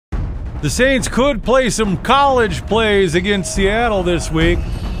The Saints could play some college plays against Seattle this week.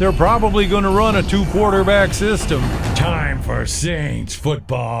 They're probably going to run a two-quarterback system. Time for Saints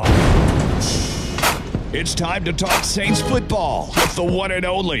football. It's time to talk Saints football with the one and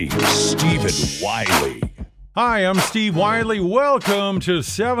only Stephen Wiley. Hi, I'm Steve Wiley. Welcome to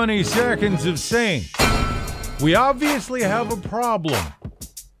 70 Seconds of Saints. We obviously have a problem.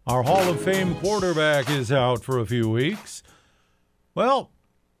 Our Hall of Fame quarterback is out for a few weeks. Well,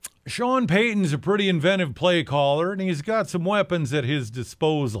 Sean Payton's a pretty inventive play caller, and he's got some weapons at his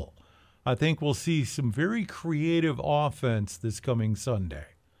disposal. I think we'll see some very creative offense this coming Sunday.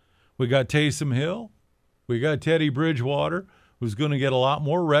 We got Taysom Hill. We got Teddy Bridgewater, who's going to get a lot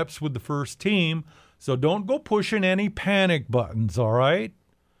more reps with the first team, so don't go pushing any panic buttons, all right?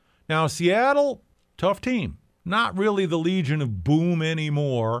 Now, Seattle, tough team. Not really the Legion of Boom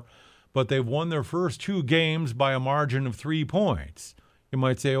anymore, but they've won their first two games by a margin of 3 points. You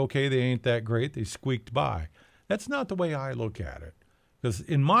might say, okay, they ain't that great. They squeaked by. That's not the way I look at it. Because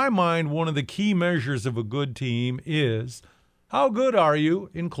in my mind, one of the key measures of a good team is how good are you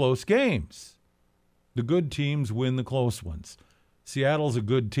in close games? The good teams win the close ones. Seattle's a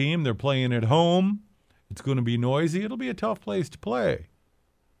good team. They're playing at home. It's going to be noisy. It'll be a tough place to play.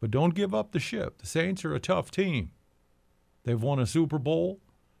 But don't give up the ship. The Saints are a tough team. They've won a Super Bowl.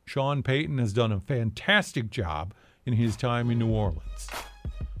 Sean Payton has done a fantastic job in his time in New Orleans.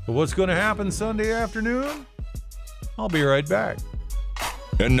 But what's going to happen Sunday afternoon? I'll be right back.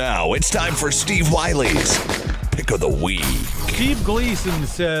 And now it's time for Steve Wiley's Pick of the Week. Steve Gleason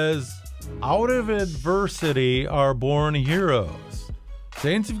says, out of adversity are born heroes.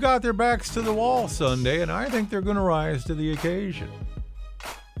 Saints have got their backs to the wall Sunday, and I think they're going to rise to the occasion.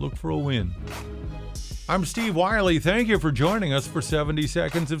 Look for a win. I'm Steve Wiley. Thank you for joining us for 70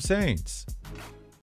 Seconds of Saints.